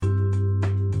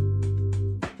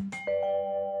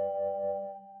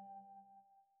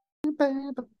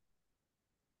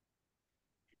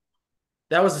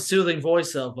That was the soothing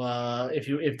voice of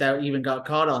if that even got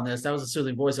caught on this, that was the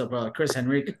soothing voice of Chris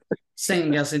Henrique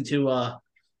singing us into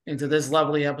this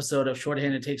lovely episode of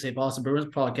Shorthanded Takes, a Boston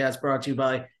Bruins podcast, brought to you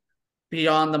by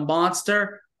Beyond the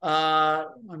Monster.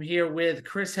 I'm here with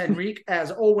Chris Henrique,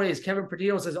 as always. Kevin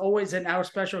Perdios, as always, and our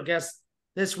special guest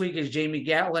this week is Jamie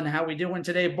Gatlin. How we doing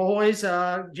today, boys?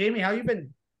 Jamie, how you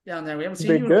been down there? We haven't seen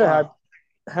Been you in a good. while.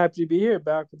 Happy to be here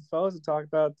back with the fellas to talk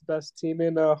about the best team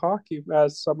in hockey,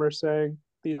 as some are saying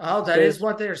these Oh, that is days.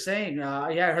 what they're saying. Yeah,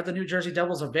 I heard the New Jersey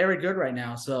Devils are very good right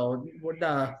now. So, would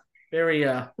very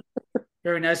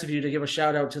very nice of you to give a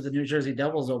shout out to the New Jersey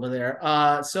Devils over there.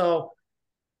 So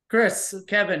Chris,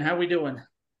 Kevin, how we doing?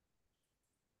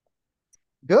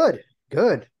 Good,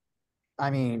 good.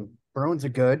 I mean, Bruins are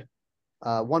good.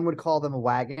 One would call them a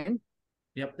wagon.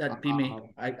 Yep, that'd be me.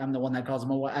 Um, I'm the one that calls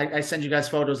them I send you guys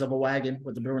photos of a wagon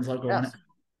with the Bruins logo on it. yes.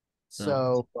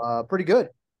 So So pretty good.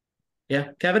 yeah,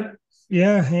 Kevin.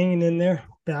 Yeah, hanging in there,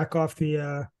 back off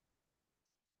the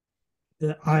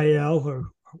IL or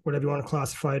whatever you want to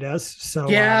classify it as. So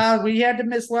Yeah, we had to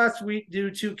miss last week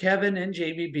due to Kevin and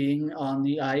Jamie being on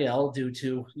the IL due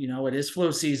to, it is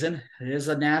flu season. It is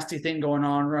a nasty thing going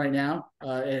on right now.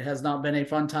 It has not been a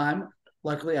fun time.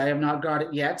 Luckily, I have not got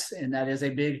it yet, and that is a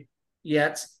big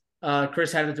yet.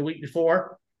 Chris had it the week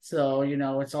before. So,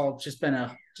 it's all just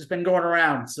been going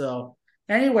around. So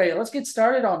anyway, let's get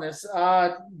started on this.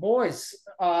 Boys,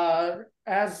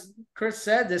 as Chris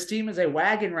said, this team is a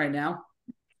wagon right now.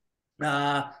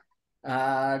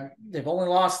 They've only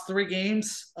lost 3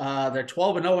 games. They're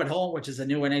 12-0 at home, which is a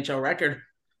new NHL record.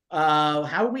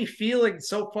 How are we feeling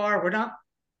so far? We're not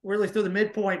really through the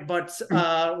midpoint, but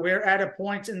we're at a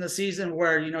point in the season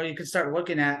where you can start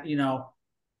looking at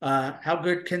how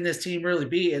good can this team really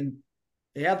be, and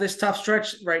they have this tough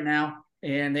stretch right now,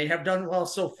 and they have done well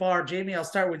so far. Jamie, I'll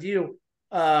start with you.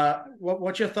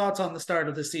 What's your thoughts on the start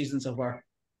of the season so far?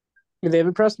 I mean, they've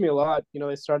impressed me a lot.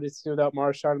 They started without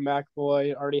Marchand and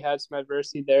McAvoy, already had some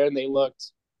adversity there, and they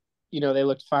looked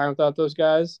fine without those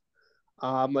guys.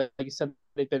 Like you said,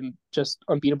 they've been just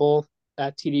unbeatable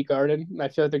at TD Garden, and I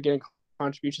feel like they're getting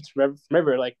contributions from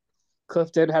everywhere. Like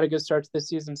Clifton had a good start to this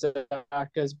season. Zach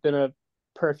has been a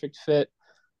perfect fit.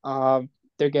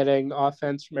 They're getting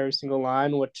offense from every single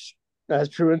line, which as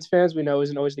Bruins fans we know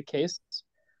isn't always the case.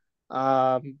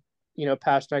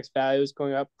 Pasternak's value is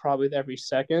going up probably every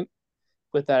second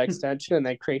with that extension, and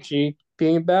then Krejci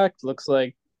being back looks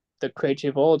like the Krejci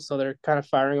of old. So they're kind of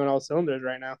firing on all cylinders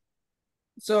right now.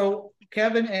 So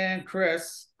Kevin and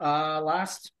Chris,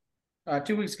 last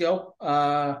 2 weeks ago,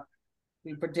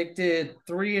 we predicted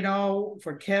 3-0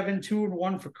 for Kevin,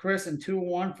 2-1 for Chris, and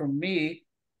 2-1 for me.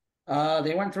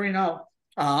 They went 3-0.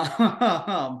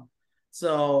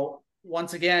 So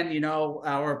once again,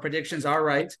 our predictions are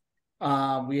right.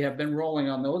 We have been rolling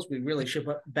on those. We really should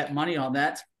bet money on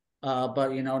that.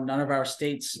 But none of our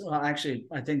states. Well, actually,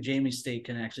 I think Jamie's state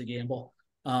can actually gamble.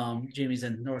 Jamie's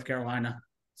in North Carolina,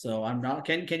 so I'm not.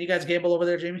 Can you guys gamble over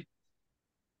there, Jamie?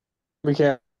 We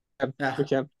can, Yeah, we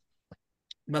can.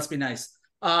 must be nice.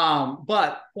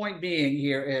 But point being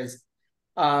here is,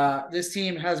 this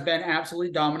team has been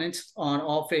absolutely dominant on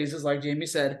all phases, like Jamie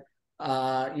said.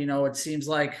 It seems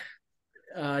like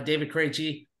David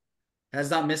Krejci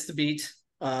has not missed a beat.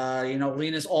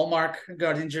 Linus Ullmark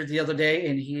got injured the other day,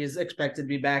 and he is expected to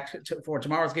be back for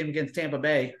tomorrow's game against Tampa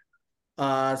Bay.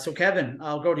 So Kevin,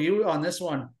 I'll go to you on this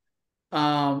one.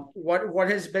 What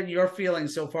has been your feeling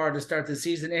so far to start the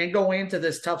season and go into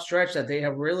this tough stretch that they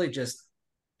have really just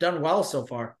done well so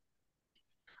far?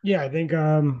 yeah, I think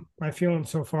my feeling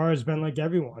so far has been like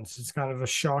everyone's. It's kind of a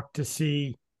shock to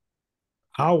see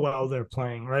how well they're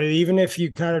playing, right? Even if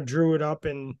you kind of drew it up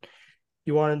and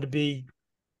you wanted to be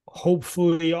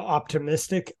hopefully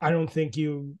optimistic, I don't think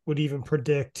you would even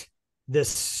predict this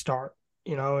start,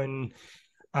 and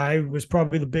I was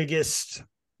probably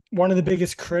one of the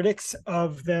biggest critics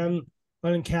of them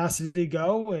letting Cassidy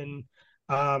go. And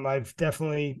I've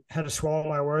definitely had to swallow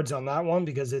my words on that one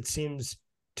because it seems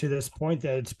to this point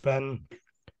that it's been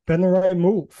the right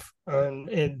move.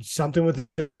 And something within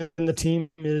the team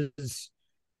is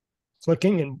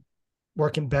clicking and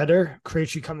working better.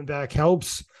 Krejci coming back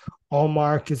helps.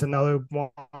 Allmark is another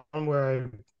one where I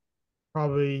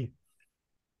probably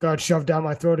got shoved down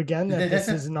my throat again that this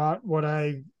is not what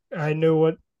I knew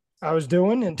what I was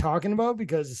doing and talking about,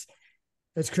 because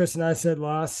as Chris and I said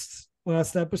last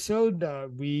episode,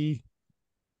 we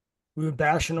were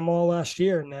bashing him all last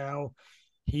year. Now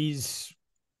he's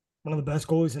one of the best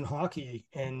goalies in hockey,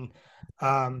 and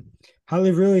how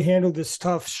they've really handled this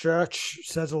tough stretch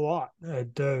says a lot.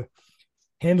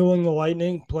 handling the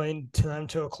Lightning, playing to them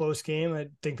to a close game. I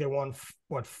think they won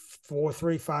 4-3,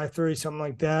 5-3, something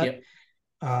like that.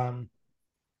 Yep.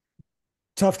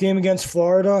 Tough game against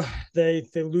Florida. They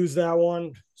lose that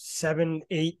one.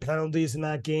 7-8 penalties in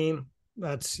that game.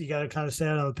 That's, you got to kind of stay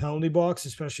out of the penalty box,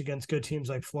 especially against good teams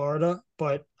like Florida.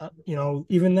 But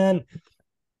even then,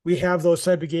 we have those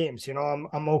type of games. I'm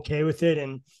okay with it.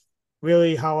 And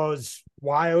really,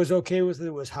 why I was okay with it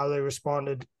was how they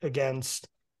responded against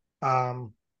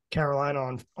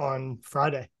Carolina on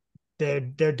Friday.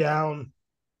 They're down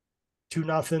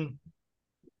 2-0.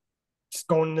 Just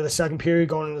going into the second period,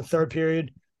 going into the third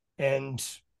period, and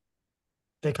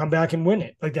they come back and win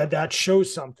it. Like that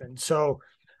shows something. So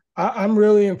I'm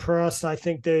really impressed. I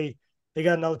think they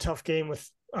got another tough game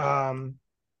with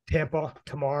Tampa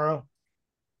tomorrow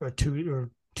or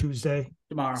Tuesday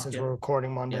Tomorrow, since yeah. we're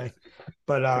recording Monday. Yeah.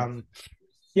 But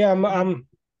yeah, I'm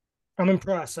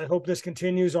impressed. I hope this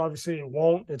continues. Obviously, it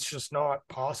won't. It's just not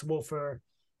possible for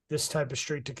this type of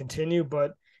streak to continue,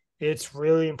 but it's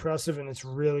really impressive and it's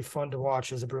really fun to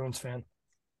watch as a Bruins fan.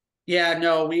 Yeah,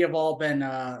 no, we have all been,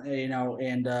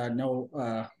 and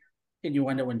no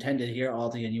innuendo intended here.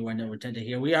 All the innuendo intended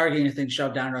here. We are getting things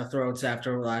shoved down our throats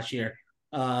after last year,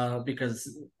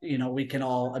 because we can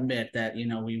all admit that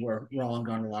we were wrong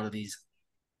on a lot of these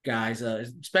guys,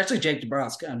 especially Jake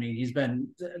DeBrusk. I mean, he's been,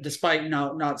 despite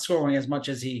not scoring as much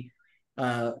as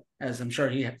as I'm sure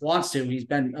he wants to, he's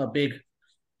been a big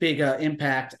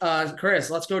impact. Chris,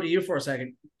 let's go to you for a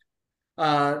second.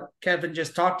 Kevin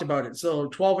just talked about it. So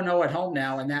 12-0 at home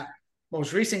now. In that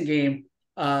most recent game,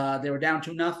 they were down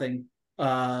 2-0.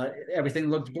 Everything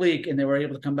looked bleak, and they were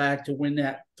able to come back to win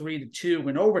that 3-2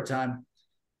 in overtime.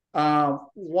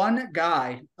 One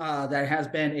guy that has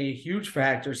been a huge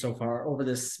factor so far over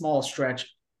this small stretch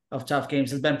of tough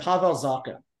games has been Pavel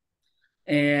Zacha.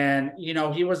 And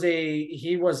he was a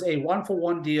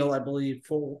 1-for-1 deal, I believe,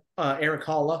 for Erik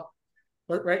Haula,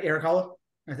 right? Erik Haula,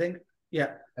 I think.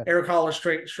 Yeah, Erik Haula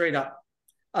straight up.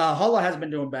 Haula hasn't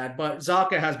been doing bad, but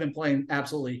Zacha has been playing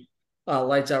absolutely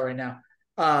lights out right now.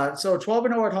 So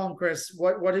 12-0 at home, Chris.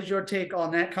 What is your take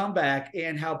on that comeback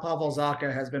and how Pavel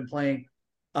Zacha has been playing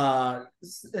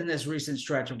in this recent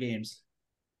stretch of games?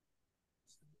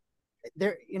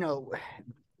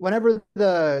 Whenever if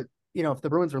the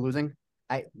Bruins are losing,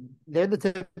 they're the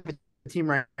type of team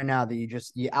right now that you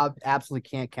absolutely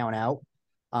can't count out.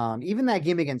 Even that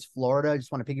game against Florida, I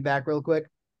just want to piggyback real quick.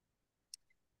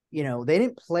 They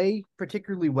didn't play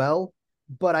particularly well,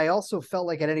 but I also felt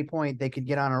like at any point they could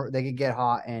get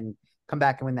hot and come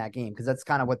back and win that game, because that's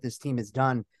kind of what this team has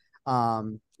done,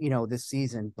 this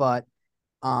season. But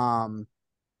to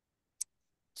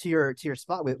your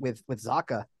spot with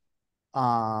Zacha,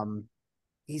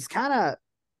 he's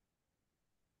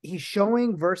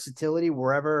showing versatility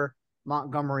wherever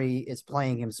Montgomery is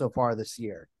playing him so far this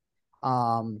year.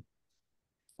 Almost,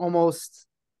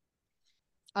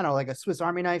 I don't know, like a Swiss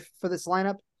Army knife for this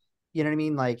lineup. You know what I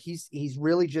mean? Like he's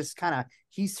really just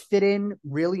he's fit in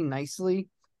really nicely.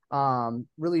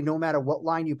 Really, no matter what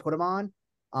line you put him on.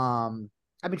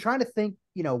 I've been trying to think,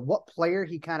 what player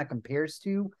he kind of compares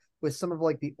to with some of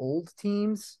like the old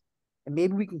teams, and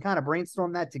maybe we can kind of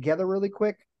brainstorm that together really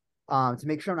quick, to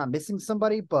make sure I'm not missing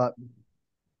somebody. But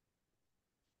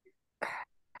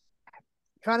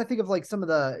trying to think of like some of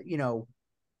the,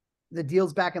 the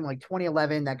deals back in like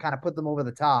 2011 that kind of put them over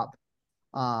the top.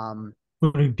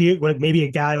 Maybe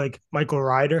a guy like Michael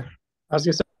Ryder. I was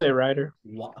gonna say Ryder.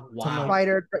 Wow.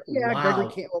 Ryder, yeah, Wow.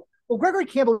 Gregory Campbell. Well, Gregory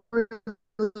Campbell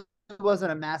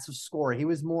wasn't a massive scorer. He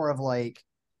was more of like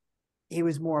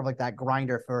that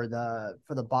grinder for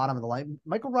the bottom of the line.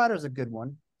 Michael Ryder's a good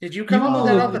one. Did you come up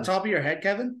with that off the top of your head,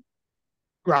 Kevin?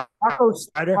 Marco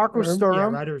Sturm.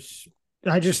 Yeah, Ryder's.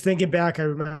 I just thinking back, I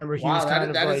remember he was kind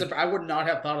of like. I would not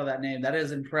have thought of that name. That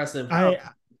is impressive. I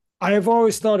have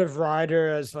always thought of Ryder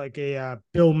as like a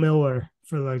Bill Miller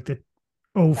for like the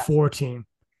 04 team.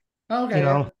 Okay.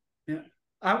 Yeah.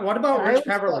 What about Rich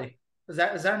Peverly? Is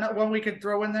that not one we could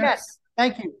throw in there? Yes.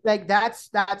 Thank you. Like that's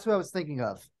what I was thinking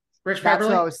of. Rich Peverly?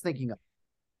 That's what I was thinking of.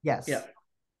 Yes. Yeah.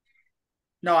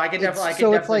 No, I can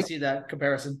definitely see that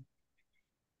comparison.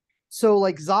 So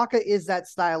like Zacha is that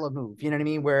style of move, you know what I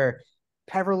mean? Where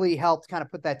Peverly helped kind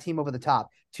of put that team over the top.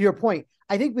 To your point,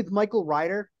 I think with Michael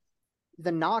Ryder,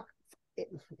 the knock,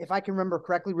 if I can remember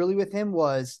correctly, really with him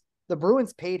was the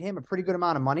Bruins paid him a pretty good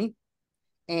amount of money.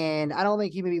 And I don't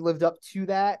think he maybe lived up to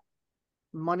that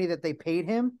money that they paid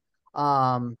him.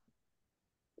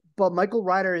 But Michael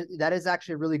Ryder, that is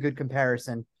actually a really good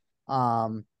comparison.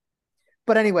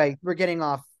 But anyway, we're getting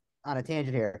off on a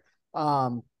tangent here.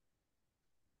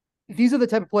 These are the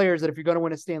type of players that if you're going to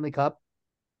win a Stanley Cup,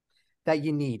 that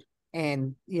you need.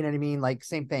 And you know what I mean? Like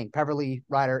same thing, Peverley,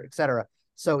 Ryder, etc.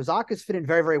 So Zaka's fit in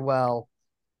very, very well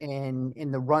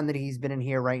in the run that he's been in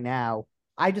here right now.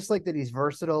 I just like that he's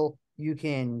versatile. You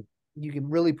can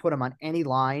really put him on any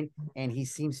line, and he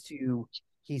seems to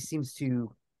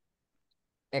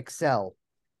excel.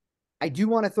 I do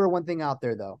want to throw one thing out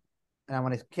there though, and I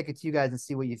want to kick it to you guys and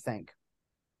see what you think.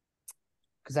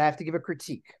 Because I have to give a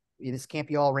critique. This can't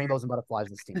be all rainbows and butterflies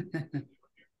in this team.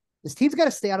 This team's got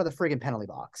to stay out of the friggin' penalty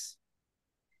box.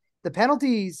 The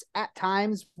penalties at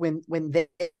times when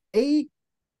they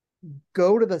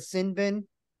go to the sin bin,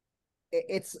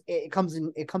 it comes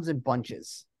in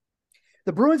bunches.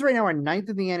 The Bruins right now are ninth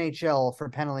in the NHL for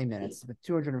penalty minutes with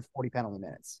 240 penalty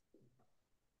minutes.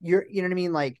 You know what I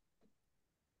mean? Like,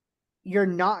 you're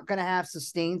not going to have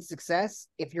sustained success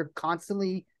if you're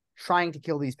constantly trying to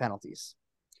kill these penalties.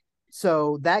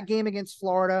 So that game against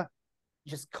Florida,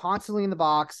 just constantly in the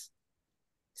box.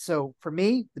 So for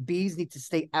me, the Bees need to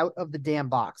stay out of the damn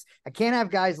box. I can't have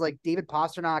guys like David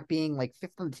Pastrnak being like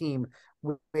fifth on the team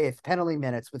with penalty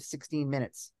minutes with 16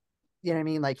 minutes. You know what I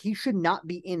mean? Like, he should not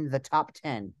be in the top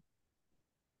 10.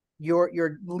 Your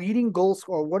leading goal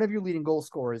scorer, one of your leading goal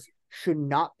scorers, should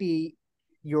not be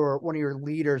one of your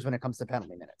leaders when it comes to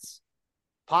penalty minutes.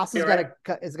 Pasta's got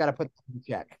to put in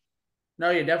check.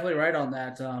 No, you're definitely right on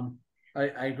that.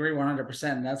 I agree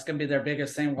 100%. That's going to be their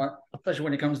biggest thing, especially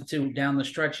when it comes to down the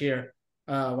stretch here.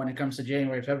 When it comes to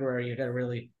January, February, you got to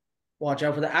really watch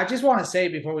out for that. I just want to say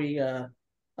before we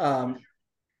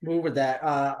move with that,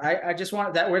 I just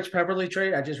wanted that Rich Peverley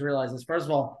trade. I just realized this. First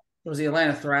of all, it was the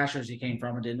Atlanta Thrashers he came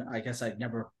from. I guess I'd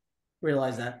never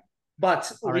realized that.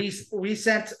 But we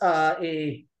sent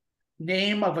a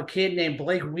name of a kid named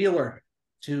Blake Wheeler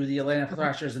to the Atlanta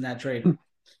Thrashers in that trade.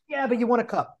 Yeah, but you won a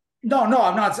cup. No,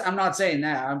 I'm not saying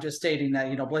that. I'm just stating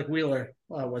that, Blake Wheeler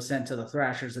was sent to the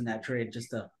Thrashers in that trade.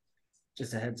 Just a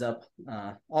heads up.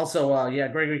 Also,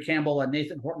 Gregory Campbell and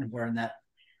Nathan Horton were in that.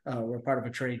 Were part of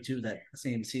a trade too that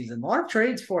same season. A lot of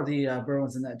trades for the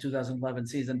Bruins in that 2011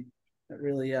 season that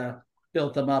really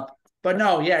built them up. But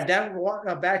no, yeah,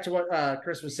 back to what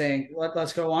Chris was saying.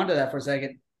 Let's go on to that for a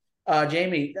second.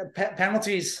 Jamie,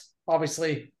 penalties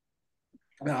obviously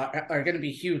are going to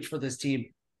be huge for this team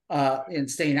in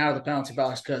staying out of the penalty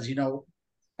box because,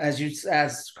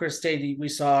 as Chris stated, we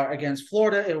saw against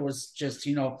Florida, it was just,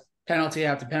 penalty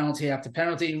after penalty after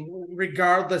penalty,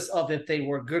 regardless of if they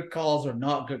were good calls or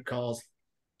not good calls.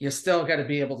 You still got to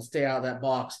be able to stay out of that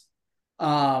box.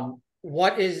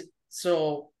 What's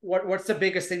the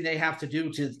biggest thing they have to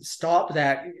do to stop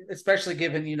that, especially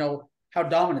given, how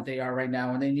dominant they are right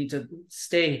now and they need to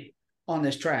stay on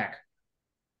this track?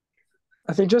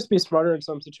 I think just be smarter in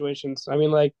some situations. I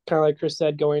mean, like kind of like Chris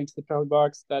said, going into the penalty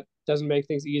box, that doesn't make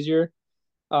things easier,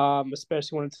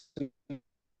 especially when it's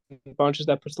bunches.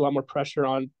 That puts a lot more pressure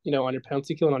on, on your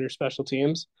penalty kill and on your special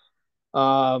teams.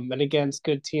 And against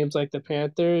good teams like the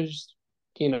Panthers,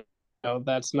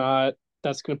 that's going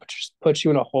to put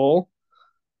you in a hole.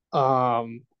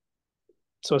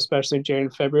 So especially in January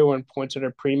and February when points are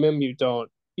at a premium, you don't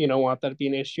want that to be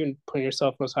an issue and putting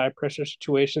yourself in those high pressure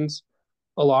situations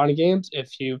a lot of games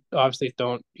if you obviously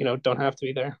don't have to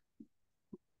be there.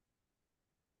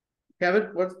 Kevin,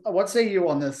 what say you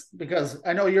on this? Because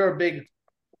I know you're a big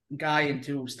guy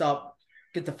into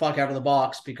get the fuck out of the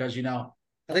box because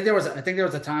I think there was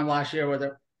a time last year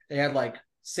where they had like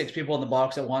 6 people in the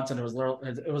box at once and it was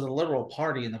a literal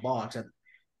party in the box at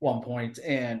one point.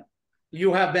 And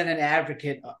you have been an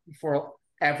advocate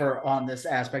forever on this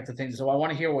aspect of things, so I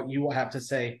want to hear what you have to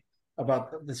say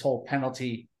about this whole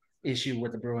penalty issue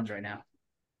with the Bruins right now.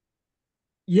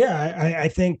 Yeah, I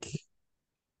think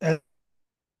as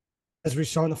we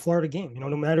saw in the Florida game,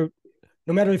 no matter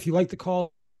if you like the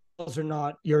calls or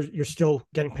not, you're still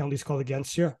getting penalties called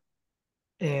against you.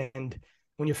 And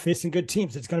when you're facing good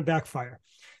teams, it's going to backfire.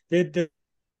 The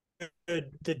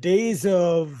days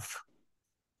of,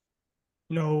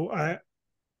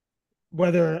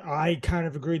 whether I kind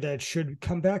of agree that it should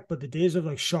come back, but the days of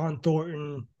like Sean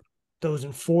Thornton, those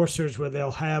enforcers where they'll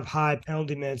have high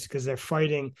penalty minutes because they're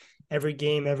fighting every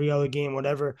game, every other game,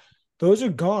 whatever, those are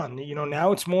gone.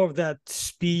 Now it's more of that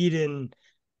speed and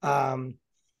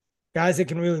guys that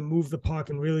can really move the puck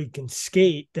and really can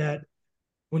skate, that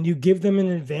when you give them an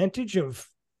advantage of,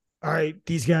 all right,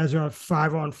 these guys are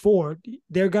 5-on-4,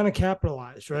 they're going to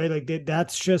capitalize, right? Like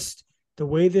that's just the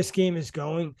way this game is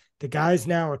going. The guys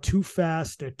now are too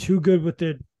fast. They're too good with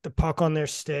the puck on their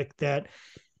stick that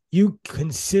you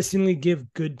consistently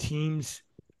give good teams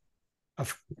a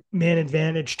man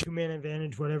advantage, 2-man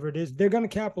advantage, whatever it is. They're going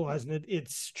to capitalize, and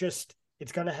it's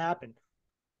going to happen.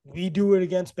 We do it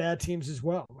against bad teams as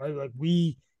well, right? Like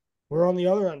we're on the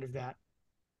other end of that.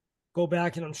 go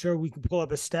back, and I'm sure we can pull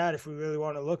up a stat if we really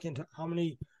want to look into how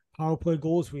many power play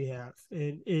goals we have.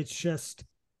 And it's just,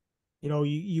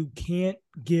 you can't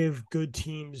give good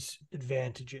teams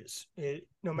advantages.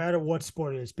 No matter what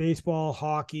sport it is, baseball,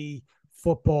 hockey,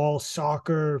 football,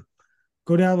 soccer,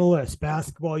 go down the list,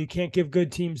 basketball, you can't give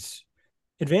good teams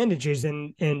advantages.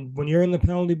 And when you're in the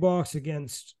penalty box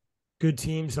against good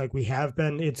teams like we have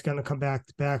been, it's going to come back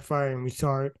to backfire. And we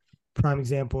saw it, prime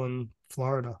example in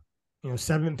Florida.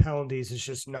 7 penalties is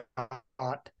just not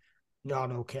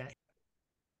okay.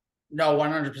 No,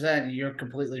 100%. You're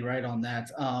completely right on that.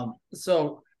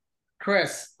 So,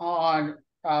 Chris,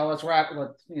 let's wrap.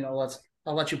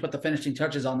 I'll let you put the finishing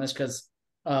touches on this because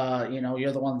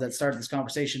you're the one that started this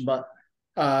conversation. But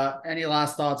any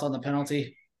last thoughts on the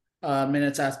penalty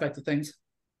minutes aspect of things?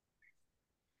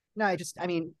 No, I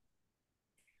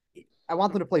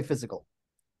want them to play physical,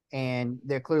 and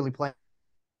they're clearly playing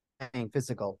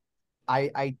physical.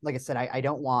 I like I said, I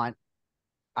don't want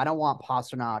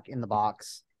Pasternak in the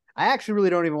box. I actually really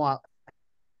don't even want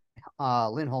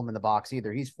Lindholm in the box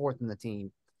either. He's 4th in the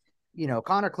team.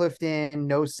 Connor Clifton,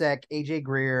 Nosek, AJ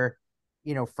Greer,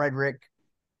 Frederick,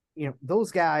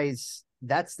 those guys,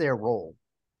 that's their role.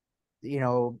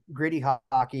 Gritty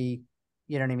hockey,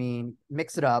 you know what I mean?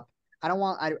 Mix it up. I don't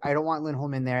want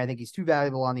Lindholm in there. I think he's too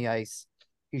valuable on the ice.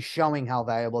 He's showing how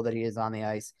valuable that he is on the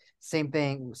ice. Same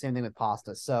thing with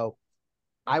Pasta. So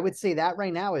I would say that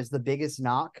right now is the biggest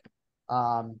knock,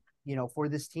 for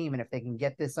this team. And if they can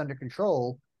get this under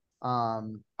control,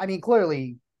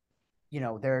 clearly,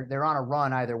 they're on a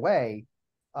run either way.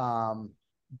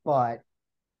 But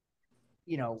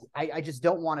I just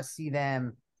don't want to see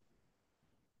them.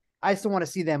 I still want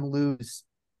to see them lose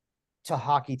to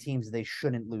hockey teams they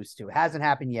shouldn't lose to. It hasn't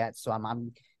happened yet, so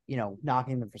I'm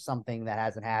knocking them for something that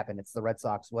hasn't happened. It's the Red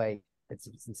Sox way. It's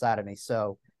inside of me.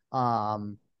 So,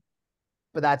 but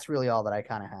that's really all that I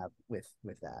kind of have with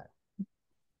that.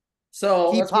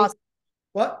 So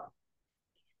what?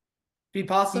 Feed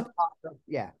Pasta?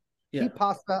 Yeah. Keep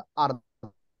Pasta out of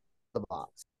the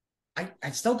box.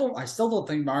 I still don't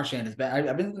think Marchand has been.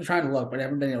 I've been trying to look, but I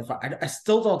haven't been able to find. I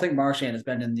still don't think Marchand has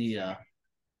been in the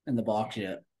box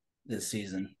yet this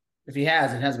season. If he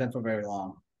has, it hasn't been for very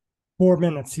long. 4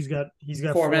 minutes. He's got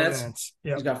 4 minutes.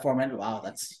 Yep. He's got 4 minutes. Wow,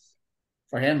 that's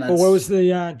for him. That's... But what was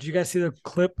the? Did you guys see the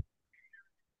clip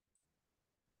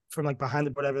from like behind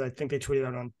the whatever? I think they tweeted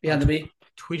out on behind the B.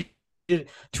 Tweeted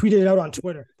it out on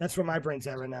Twitter. That's where my brain's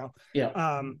at right now.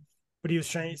 Yeah. But he was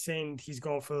saying he's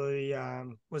going for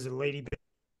the was it Lady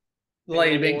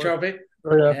Bing trophy?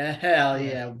 Oh, yeah. Hell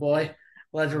yeah, boy.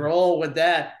 Let's roll with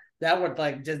that. That would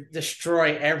like just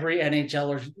destroy every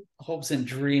NHLer's hopes and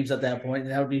dreams at that point.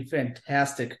 That would be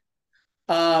fantastic.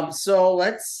 So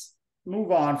let's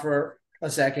move on for a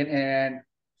second and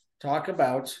talk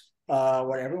about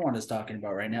what everyone is talking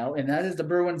about right now, and that is the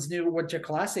Bruins' new Winter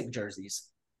Classic jerseys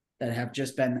that have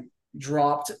just been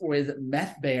dropped with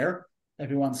Meth Bear,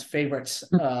 everyone's favorite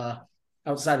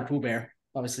outside of Pooh Bear,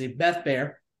 obviously Meth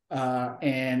Bear,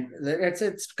 and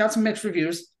it's got some mixed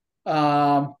reviews.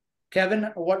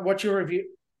 Kevin, what's your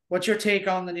review? What's your take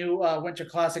on the new Winter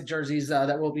Classic jerseys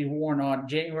that will be worn on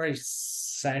January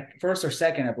 1st or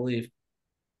 2nd, I believe?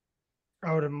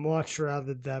 I would have much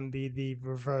rather them be the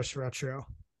reverse retro.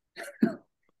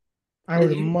 I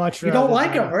would have much rather. You don't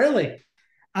like them, really?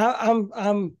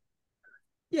 I'm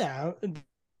yeah,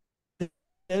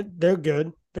 they're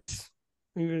good.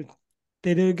 They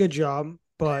did a good job,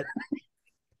 but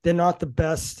they're not the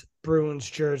best Bruins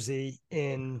jersey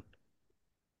in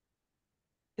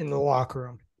the locker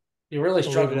room. You're really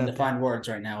struggling to find words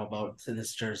right now about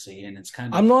this jersey, and it's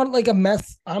kind of. I'm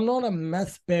not a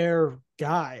Meth Bear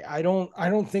guy. I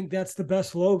don't think that's the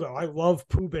best logo. I love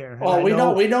Pooh Bear. Oh, we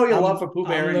know your love for Pooh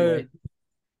Bear anyway.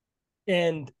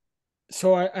 And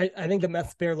so I think the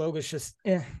Meth Bear logo is just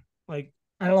like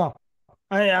I don't know.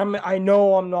 I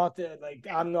know I'm not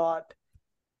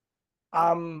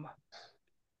I'm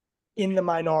in the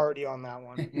minority on that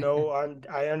one. No,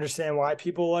 I understand why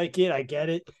people like it. I get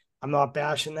it. I'm not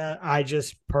bashing that. I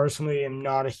just personally am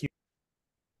not a huge.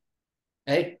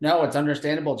 Hey, no, it's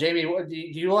understandable. Jamie, do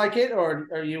you like it, or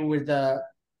are you with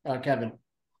Kevin?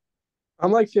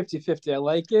 I'm like 50-50. I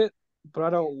like it, but I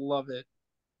don't love it.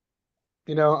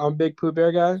 I'm a big Pooh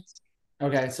Bear guy.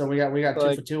 Okay, so we got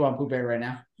 2 for 2 on Pooh Bear right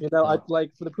now. I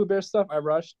like for the Pooh Bear stuff. I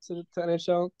rushed to the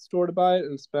NHL store to buy it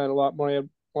and spent a lot more. I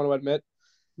want to admit.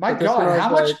 My God,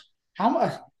 how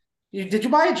much? Did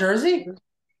you buy a jersey?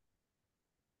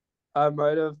 I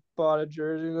might have bought a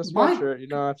jersey and a sweatshirt.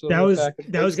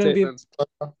 That was going to be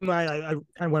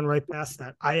I went right past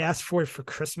that. I asked for it for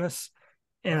Christmas,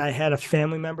 and I had a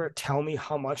family member tell me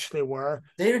how much they were.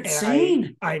 They're And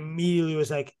insane. I immediately was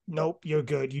like, nope, you're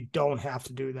good. You don't have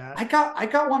to do that. I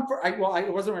got one for I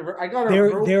wasn't remember. I got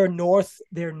they're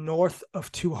north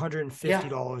of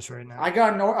 $250 right now. I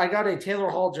got a Taylor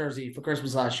Hall jersey for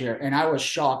Christmas last year, and I was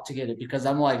shocked to get it because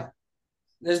I'm like,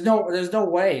 there's no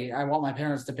way I want my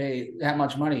parents to pay that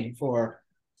much money for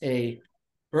a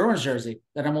Bruins jersey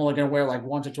that I'm only gonna wear like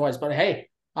once or twice. But hey,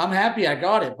 I'm happy I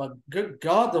got it. But good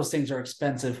God, those things are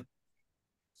expensive.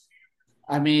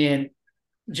 I mean,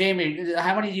 Jamie,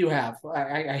 how many do you have?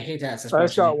 I hate to ask this I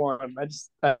just question. got one.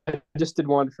 I just did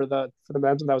one for the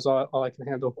men's, and that was all I can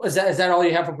handle. Is that all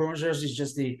you have for Bruins jerseys?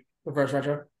 Just the reverse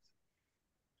retro?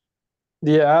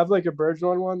 Yeah, I have like a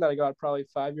Bergeron one that I got probably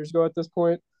 5 years ago at this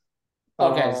point.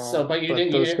 Okay, so but you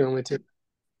did those can only take.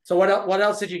 So what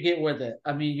else did you get with it?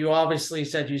 I mean, you obviously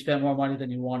said you spent more money than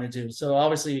you wanted to. So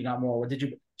obviously you got more. What did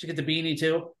you get the beanie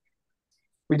too?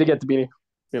 We did get the beanie.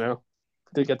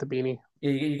 Did get the beanie.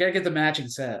 Yeah, you gotta get the matching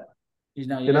set. You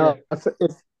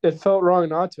It felt wrong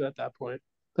not to at that point.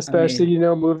 Especially,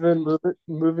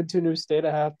 moving to a new state,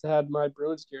 I have to have my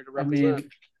Bruins gear to represent.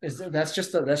 That's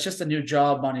just a new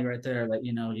job money right there that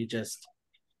you just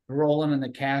rolling in the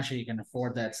cash, you can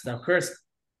afford that stuff. Chris,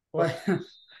 what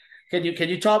can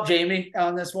you top Jamie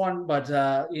on this one? But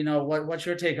what's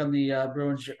your take on the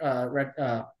Bruins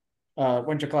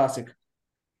Winter Classic?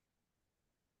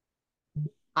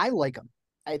 I like them.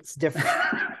 It's different.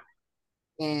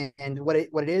 And what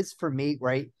it is for me,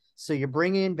 right? So you're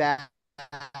bringing back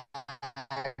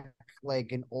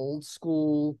like an old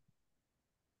school,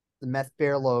 the Meth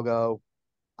Bear logo.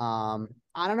 I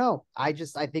don't know. I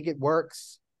think it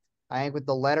works. I think with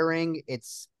the lettering,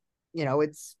 it's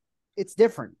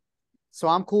different. So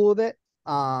I'm cool with it.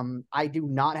 I do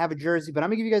not have a jersey, but I'm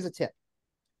gonna give you guys a tip.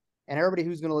 And everybody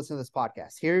who's gonna listen to this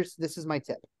podcast, this is my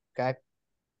tip. Okay.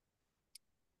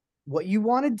 What you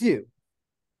want to do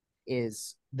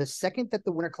is the second that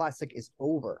the Winter Classic is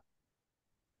over,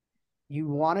 you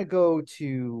want to go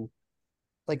to,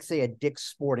 like, say, a Dick's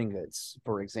Sporting Goods,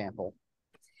 for example,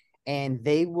 and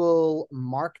they will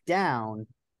mark down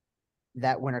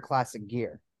that Winter Classic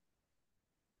gear.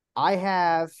 I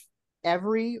have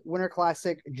every Winter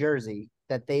Classic jersey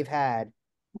that they've had,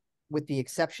 with the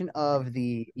exception of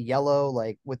the yellow,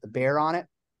 like with the bear on it,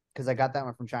 because I got that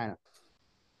one from China.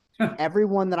 Every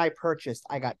one that I purchased,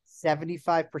 I got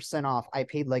 75% off. I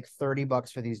paid like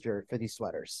 $30 for these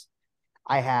sweaters.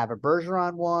 I have a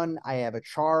Bergeron one. I have a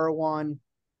Chara one.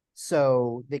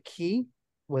 So the key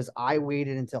was I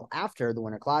waited until after the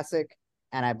Winter Classic,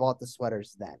 and I bought the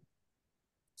sweaters then.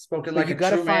 Spoken like a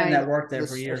true man that worked there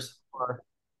for years.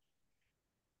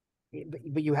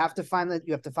 But you have to find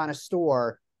a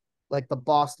store like the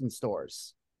Boston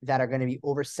stores that are going to be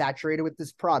oversaturated with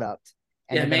this product,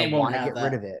 and they're going to want to get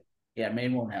rid of it. Yeah,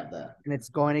 Maine won't have that. And it's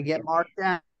going to get marked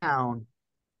down.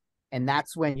 And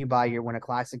that's when you buy your Winter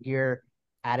Classic gear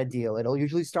at a deal. It'll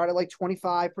usually start at like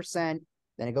 25%,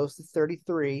 then it goes to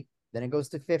 33, then it goes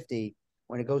to 50.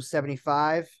 When it goes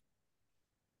 75,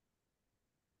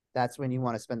 that's when you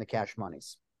want to spend the cash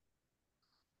monies.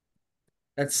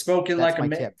 That's my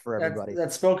tip for everybody.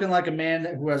 That's spoken like a man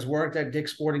who has worked at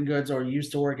Dick's Sporting Goods or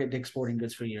used to work at Dick's Sporting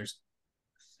Goods for years,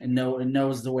 and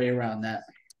knows the way around that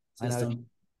system.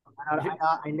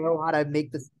 I know how to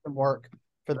make the system work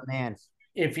for the man.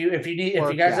 If you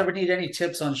guys ever need any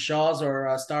tips on Shaw's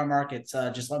or Star Markets,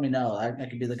 just let me know. I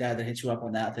could be the guy that hits you up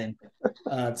on that thing.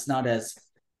 It's not as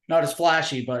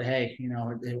flashy, but hey,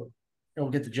 it'll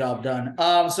get the job done.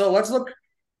 So let's look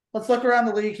around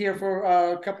the league here for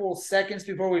a couple of seconds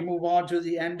before we move on to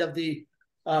the end of the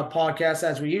podcast,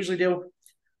 as we usually do.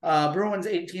 Bruins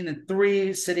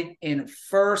 18-3, sitting in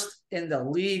first in the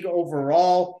league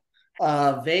overall.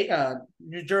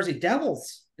 New Jersey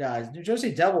Devils, guys. New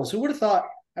Jersey Devils. Who would have thought,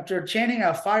 after chanting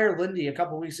Fire Lindy a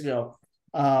couple weeks ago,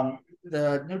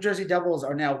 the New Jersey Devils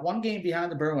are now one game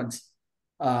behind the Bruins.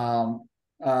 And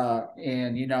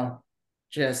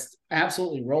just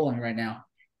absolutely rolling right now.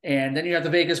 And then you have the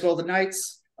Vegas Golden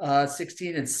Knights,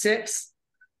 16-6.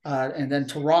 And then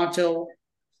Toronto,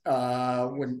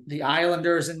 when the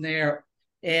Islanders in there.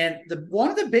 And one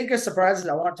of the biggest surprises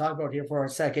I want to talk about here for a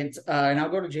second, and I'll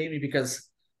go to Jamie because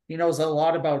he knows a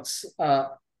lot about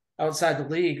outside the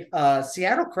league.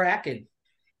 Seattle Kraken,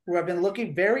 who have been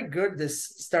looking very good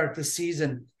this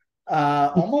season,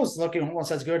 almost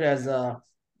as good as the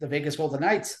Vegas Golden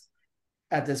Knights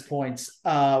at this point.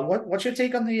 What's your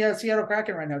take on the Seattle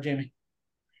Kraken right now, Jamie?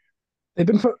 They've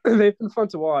been fun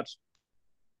to watch.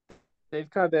 They've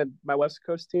kind of been my West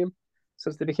Coast team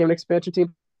since they became an expansion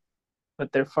team.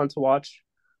 But they're fun to watch.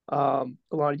 A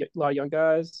lot of young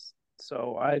guys.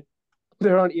 So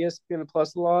they're on ESPN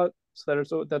Plus a lot,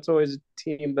 so that's always a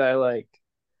team that I like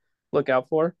look out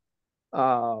for.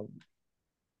 Um,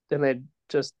 and they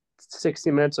just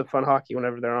 60 minutes of fun hockey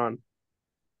whenever they're on.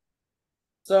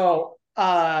 So,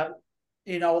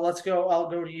 let's go. I'll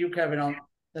go to you, Kevin, on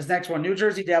this next one. New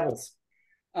Jersey Devils.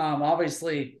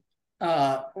 Obviously,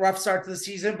 rough start to the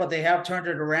season, but they have turned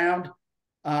it around.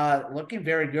 Looking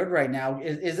very good right now.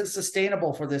 Is it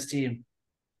sustainable for this team?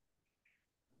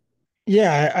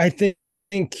 Yeah, I think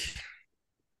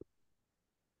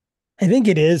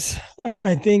it is.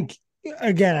 I think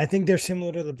again, I think they're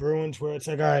similar to the Bruins, where it's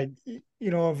like, all right,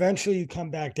 eventually you come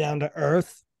back down to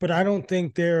earth. But I don't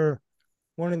think they're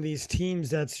one of these teams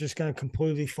that's just going to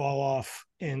completely fall off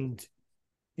and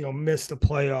miss the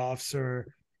playoffs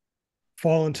or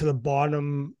fall into the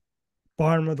bottom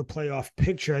of the playoff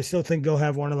picture. I still think they'll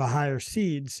have one of the higher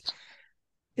seeds.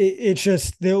 It's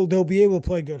just they'll be able to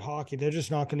play good hockey. They're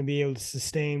just not going to be able to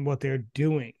sustain what they're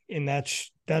doing, and that's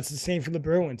the same for the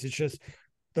Bruins. It's just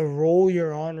the role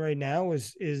you're on right now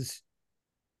is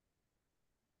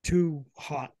too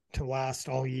hot to last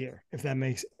all year, if that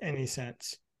makes any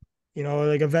sense.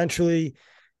 Like eventually,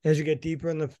 as you get deeper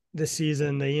in the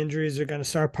season, the injuries are going to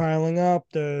start piling up.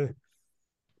 The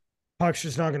puck's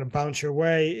just not going to bounce your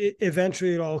way.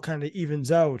 Eventually, it all kind of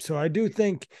evens out. So I do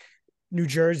think New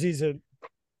Jersey's a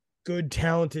good,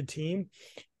 talented team.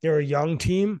 They're a young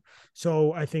team.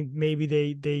 So I think maybe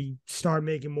they start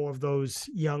making more of those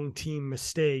young team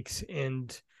mistakes.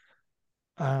 And,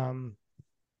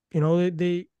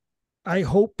 I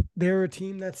hope they're a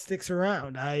team that sticks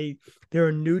around. They're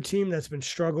a new team that's been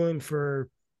struggling for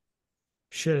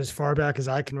shit as far back as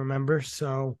I can remember.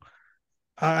 So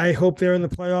I hope they're in the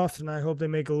playoffs, and I hope they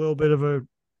make a little bit of a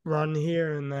run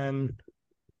here, and then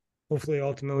hopefully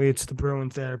ultimately it's the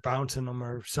Bruins that are bouncing them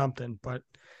or something. But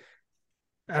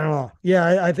I don't know.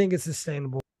 Yeah, I think it's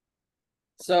sustainable.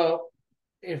 So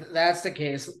if that's the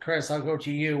case, Chris, I'll go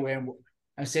to you, and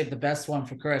I saved the best one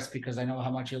for Chris because I know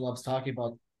how much he loves talking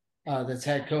about this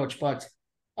head coach. But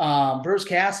Bruce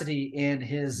Cassidy in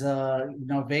his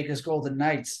Vegas Golden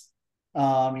Knights,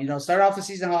 started off the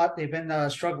season hot. They've been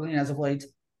struggling as of late.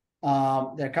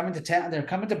 They're coming to town. They're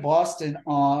coming to Boston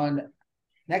on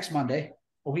next Monday,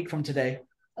 a week from today,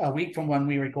 a week from when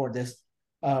we record this,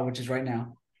 which is right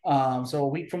now. So a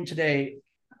week from today,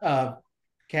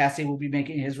 Cassie will be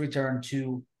making his return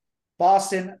to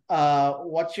Boston.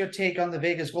 What's your take on the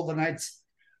Vegas Golden Knights,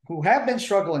 who have been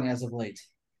struggling as of late?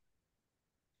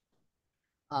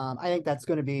 I think that's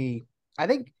going to be. I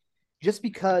think just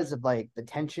because of like the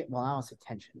tension. Well, I don't say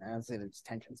tension. I don't say there's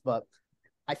tensions, but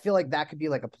I feel like that could be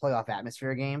like a playoff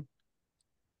atmosphere game.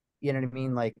 You know what I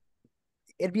mean? Like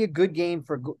it'd be a good game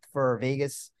for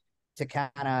Vegas to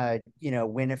kind of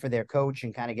win it for their coach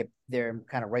and kind of get their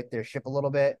kind of right their ship a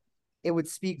little bit. It would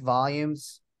speak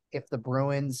volumes if the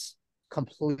Bruins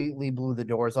completely blew the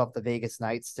doors off the Vegas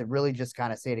Knights to really just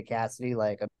kind of say to Cassidy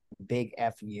like a big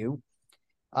F you.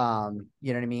 You know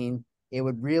what I mean? It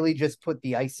would really just put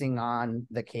the icing on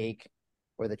the cake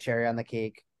or the cherry on the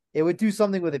cake. It would do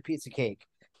something with a piece of cake,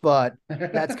 but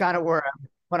that's kind of where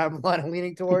I'm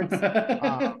leaning towards.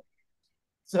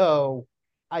 So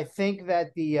I think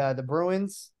that the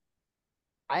Bruins,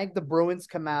 I think the Bruins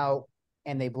come out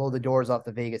and they blow the doors off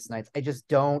the Vegas Knights.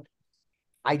 The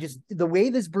way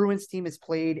this Bruins team has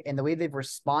played and the way they've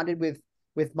responded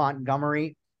with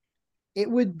Montgomery, it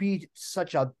would be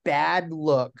such a bad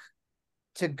look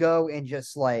to go and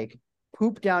just like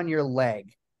poop down your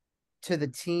leg to the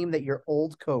team that your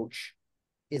old coach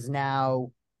is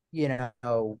now, in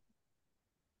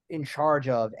charge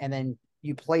of, and then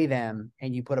you play them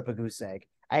and you put up a goose egg.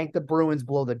 I think the Bruins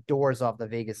blow the doors off the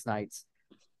Vegas Knights.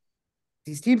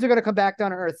 These teams are going to come back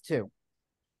down to earth too.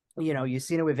 You've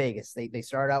seen it with Vegas. They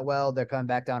start out well. They're coming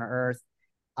back down to earth.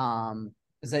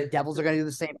 The Devils are going to do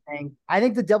the same thing. I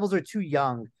think the Devils are too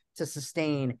young to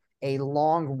sustain a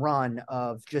long run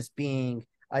of just being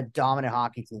a dominant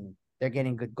hockey team. They're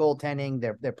getting good goaltending.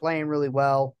 They're playing really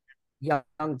well. Young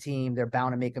team. They're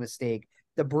bound to make a mistake.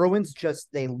 The Bruins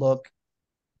they look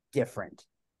different.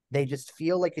 They just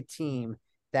feel like a team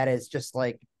that is just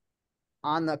like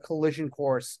on the collision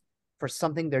course for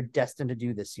something they're destined to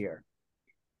do this year.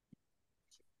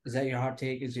 Is that your hot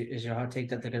take? Is your hot take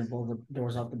that they're going to blow the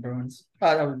doors off the Bruins?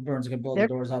 The Bruins are going to blow the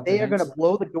doors off. They are going to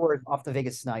blow the doors off the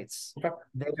Vegas Knights. Okay.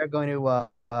 They're going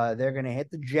to hit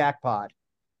the jackpot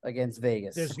against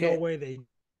Vegas. There's no way they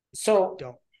don't.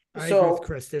 I agree with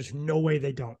Chris. There's no way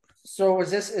they don't. So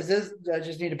is this? I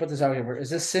just need to put this out here.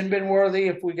 Is this sin bin worthy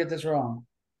if we get this wrong?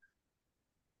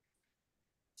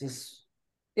 If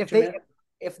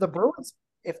the Bruins,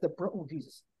 oh,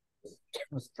 Jesus,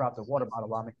 almost dropped a water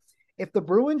bottle on me. if the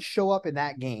Bruins show up in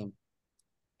that game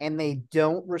and they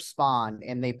don't respond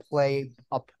and they play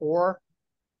a poor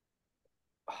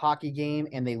hockey game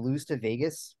and they lose to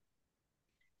Vegas,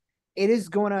 it is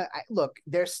going to look,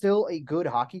 they're still a good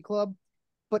hockey club,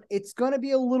 but it's going to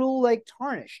be a little like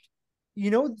tarnished.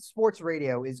 Sports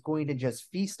radio is going to just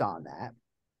feast on that.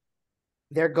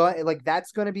 They're going like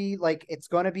that's going to be like it's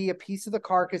going to be a piece of the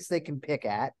carcass they can pick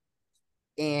at.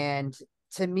 And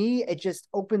to me, it just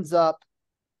opens up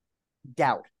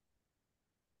doubt.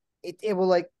 It will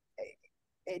like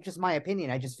it's just my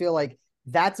opinion. I just feel like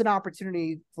that's an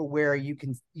opportunity for where you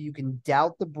can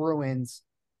doubt the Bruins.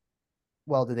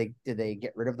 Well, did they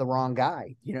get rid of the wrong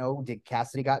guy? Did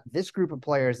Cassidy got this group of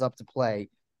players up to play?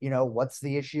 What's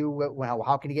the issue?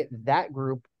 How can you get that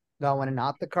group going and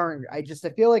not the current? I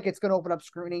feel like it's going to open up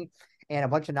scrutiny and a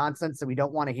bunch of nonsense that we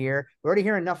don't want to hear. We already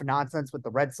hear enough nonsense with the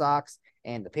Red Sox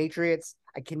and the Patriots.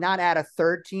 I cannot add a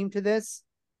third team to this.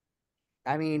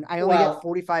 I mean, I only get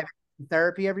 45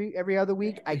 therapy every other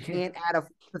week. I can't add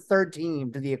a third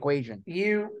team to the equation.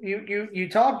 You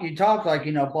talk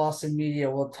like Boston media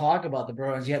will talk about the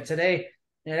Bruins. Yet today,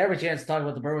 they had every chance to talk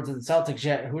about the Bruins and the Celtics.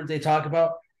 Yet who did they talk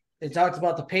about? They talked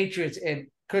about the Patriots and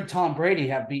could Tom Brady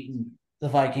have beaten the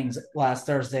Vikings last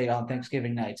Thursday on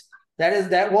Thanksgiving night?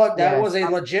 That was a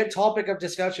legit topic of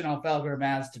discussion on Falcon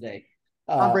Mavs today.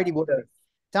 Tom Brady would have.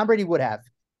 Tom Brady would have.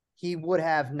 He would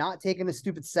have not taken a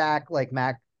stupid sack like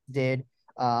Mac did.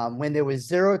 When there was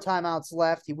 0 timeouts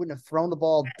left, he wouldn't have thrown the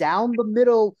ball down the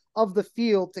middle of the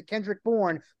field to Kendrick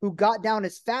Bourne, who got down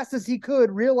as fast as he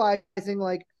could, realizing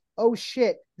like, oh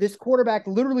shit, this quarterback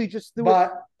literally just threw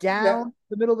it down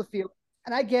the middle of the field.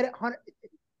 And I get it.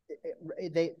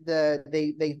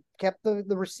 They kept the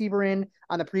receiver in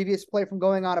on the previous play from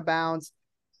going out of bounds.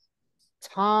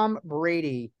 Tom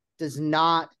Brady does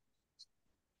not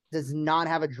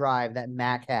have a drive that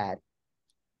Mac had.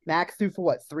 Mac threw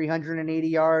for 380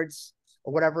 yards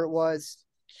or whatever it was.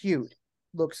 Cute.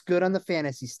 Looks good on the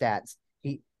fantasy stats.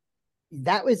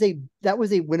 That was a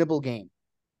winnable game.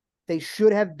 They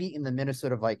should have beaten the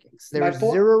Minnesota Vikings. There was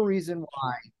zero reason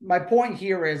why. My point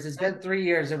here is it's been 3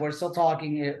 years and we're still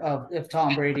talking of if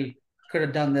Tom Brady could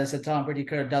have done this, if Tom Brady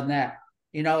could have done that.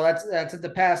 That's in the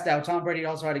past now. Tom Brady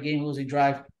also had a game-losing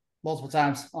drive multiple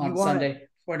times on Sunday.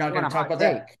 We're not going to talk about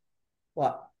that.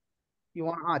 What? You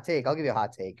want a hot take? I'll give you a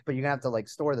hot take, but you're going to have to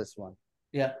store this one.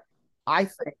 Yeah. I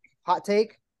think, hot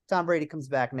take, Tom Brady comes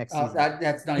back next season.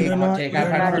 That's not even a hot take.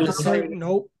 I've heard this.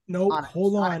 Nope.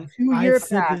 Hold on. 2-year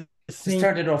patch. It's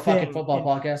turned into a fucking football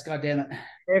podcast. God damn it.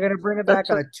 They're going to bring it back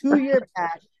on a 2-year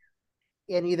patch,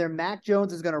 and either Mac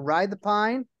Jones is going to ride the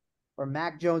pine or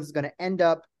Mac Jones is going to end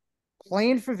up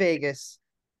playing for Vegas.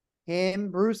 Him,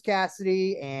 Bruce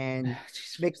Cassidy, and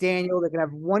McDaniel, they can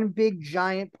have one big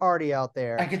giant party out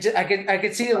there. I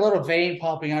could see a little vein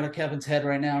popping out of Kevin's head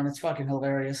right now, and it's fucking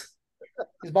hilarious.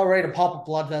 He's about ready to pop a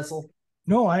blood vessel.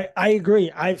 No, I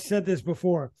agree. I've said this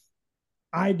before.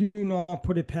 I do not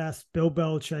put it past Bill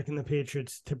Belichick and the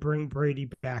Patriots to bring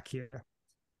Brady back here.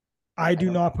 I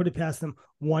do not put it past them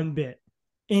one bit.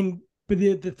 But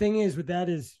the thing is with that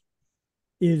is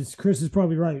Chris is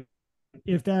probably right.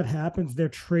 If that happens, they're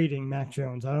trading Mac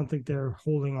Jones. I don't think they're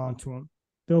holding on to him.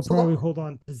 They'll probably hold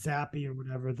on to Zappy or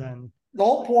whatever then. The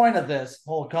whole point of this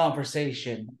whole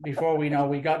conversation, before we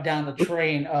got down the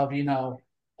train of,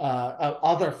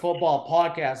 other football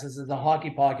podcasts, this is the hockey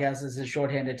podcast. This is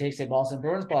shorthanded Takes a Boston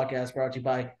Bruins podcast brought to you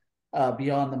by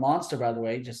Beyond the Monster, by the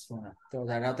way. Just want to throw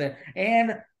that out there.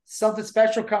 And something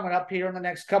special coming up here in the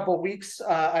next couple of weeks.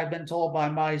 I've been told by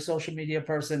my social media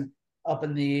person up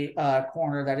in the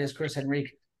corner, that is Chris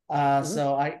Henrique.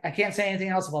 So I can't say anything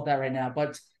else about that right now,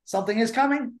 but something is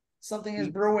coming. Something is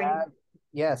brewing.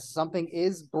 Yes, something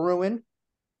is brewing.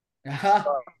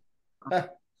 I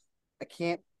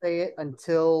can't say it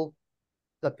until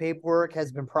the paperwork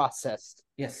has been processed.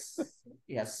 Yes.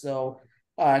 So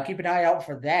keep an eye out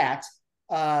for that.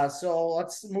 So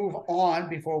let's move on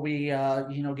before we,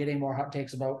 get any more hot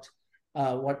takes about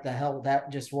what the hell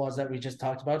that just was that we just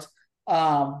talked about. You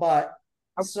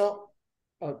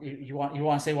want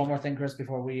to say one more thing, Chris,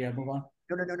 before we move on?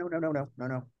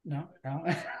 No.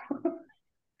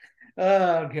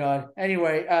 Oh God.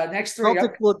 Anyway, next three.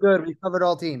 Celtics look good. We covered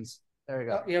all teams. There we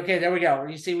go. Okay, there we go.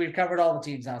 You see, we've covered all the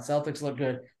teams now. Celtics look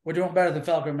good. We're doing better than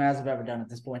Falcon Mavs have ever done at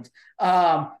this point.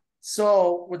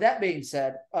 So with that being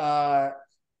said,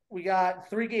 we got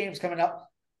 3 games coming up,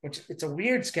 which it's a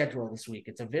weird schedule this week.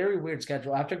 It's a very weird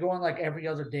schedule. After going like every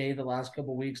other day the last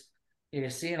couple of weeks, you're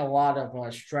seeing a lot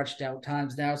of stretched out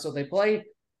times now. So they play.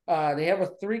 They have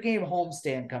a 3-game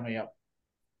homestand coming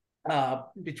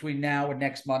up between now and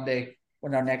next Monday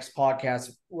when our next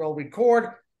podcast will record.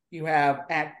 you have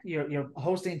you're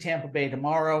hosting Tampa Bay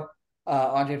tomorrow.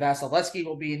 Andre Vasilevsky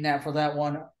will be in net for that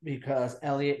one because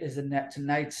Elliott is in net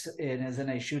tonight and is in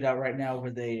a shootout right now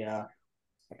with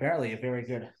apparently a very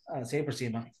good Sabres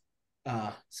team.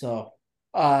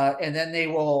 And then they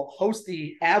will host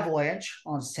the Avalanche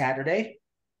on Saturday,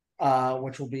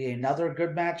 which will be another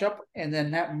good matchup. And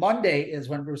then that Monday is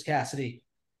when Bruce Cassidy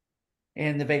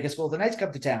and the Vegas Golden Knights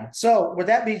come to town. So with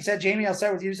that being said, Jamie, I'll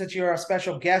start with you since you're our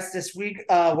special guest this week.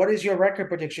 What is your record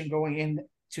prediction going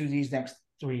into these next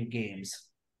 3 games?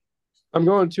 I'm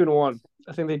going 2-1.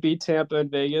 I think they beat Tampa and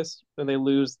Vegas, and they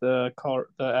lose the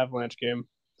Avalanche game.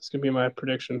 It's gonna be my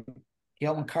prediction.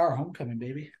 Galen Carr homecoming,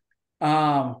 baby.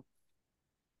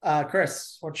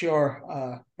 Chris, what's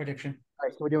your prediction? All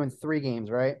right, so we're doing 3 games,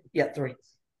 right? Yeah, 3.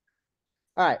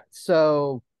 All right,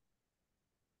 so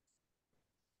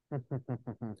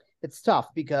it's tough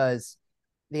because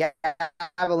the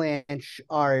Avalanche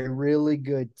are a really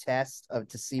good test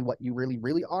to see what you really,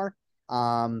 really are.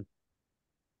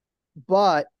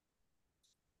 But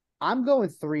I'm going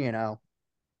 3-0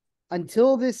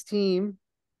 until this team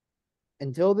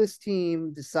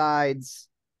decides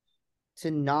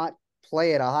to not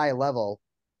play at a high level.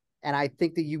 And I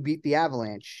think that you beat the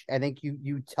Avalanche. I think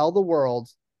you tell the world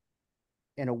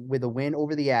with a win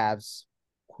over the Avs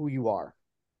who you are.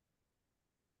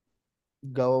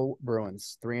 Go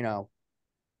Bruins, 3-0.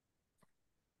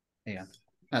 Yeah.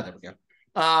 Oh, there we go.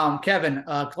 Kevin,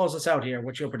 close us out here.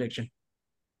 What's your prediction?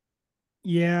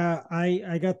 Yeah,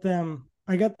 I got them.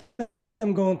 I got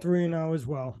them going 3-0 as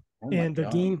well. And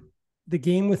the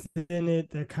game within it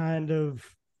that kind of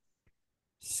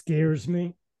scares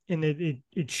me, and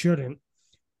it shouldn't.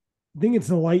 I think it's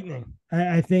the Lightning.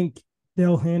 I think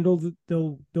they'll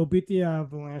beat the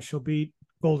Avalanche. They'll beat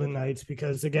Golden Knights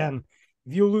because again,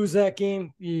 if you lose that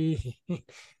game, you're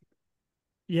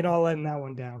not letting that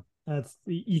one down.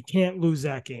 You can't lose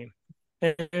that game.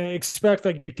 And expect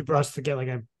like DeBrus to get like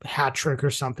a hat trick or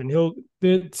something.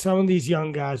 Some of these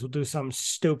young guys will do something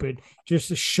stupid just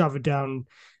to shove it down,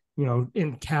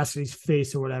 in Cassidy's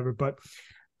face or whatever. But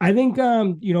I think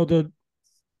the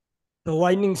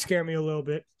Lightning scare me a little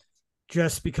bit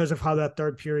just because of how that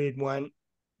third period went.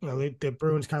 The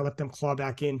Bruins kind of let them claw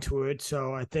back into it.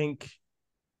 So I think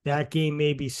that game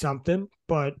may be something,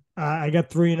 but I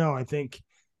got 3-0. I think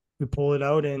we pull it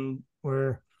out and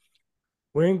we're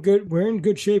in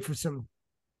good shape for some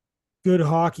good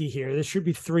hockey here. This should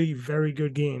be 3 very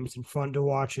good games and fun to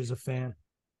watch as a fan.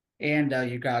 And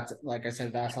you got, like I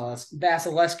said,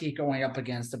 Vasilevsky going up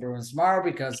against the Bruins tomorrow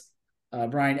because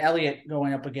Brian Elliott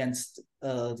going up against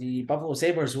the Buffalo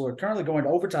Sabres, who are currently going to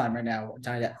overtime right now,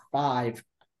 tied at 5.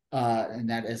 And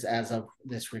that is as of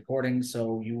this recording.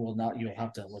 So you'll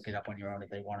have to look it up on your own if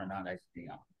they want or not.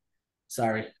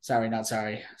 Sorry, not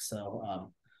sorry.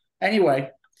 So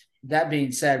anyway, that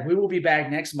being said, we will be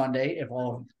back next Monday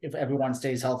if everyone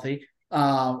stays healthy.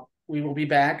 We will be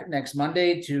back next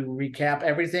Monday to recap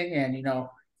everything and go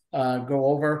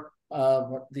over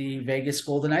the Vegas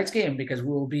Golden Knights game because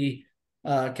we will be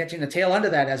catching the tail end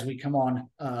of that as we come on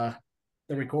the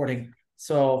recording.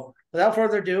 So without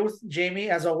further ado, Jamie,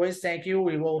 as always, thank you.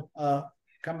 We will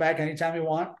come back anytime you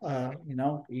want.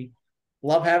 We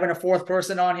love having a 4th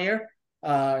person on here.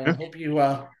 I hope you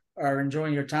are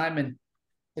enjoying your time in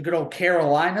the good old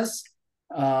Carolinas.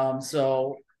 As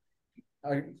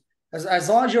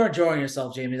long as you're enjoying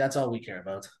yourself, Jamie, that's all we care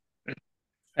about.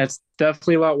 That's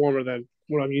definitely a lot warmer than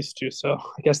what I'm used to. So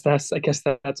I guess that's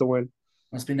a win.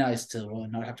 Must be nice to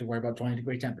not have to worry about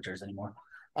 20-degree temperatures anymore.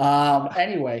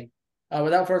 Anyway,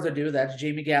 without further ado, that's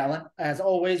Jamie Gatlin. As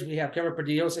always, we have Kevin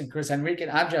Perdios and Chris Henrique,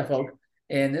 and I'm Jeff Oak.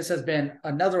 And this has been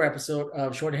another episode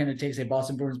of Shorthanded Takes, a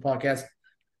Boston Bruins podcast,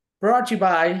 brought to you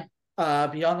by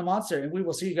Beyond the Monster. And we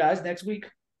will see you guys next week.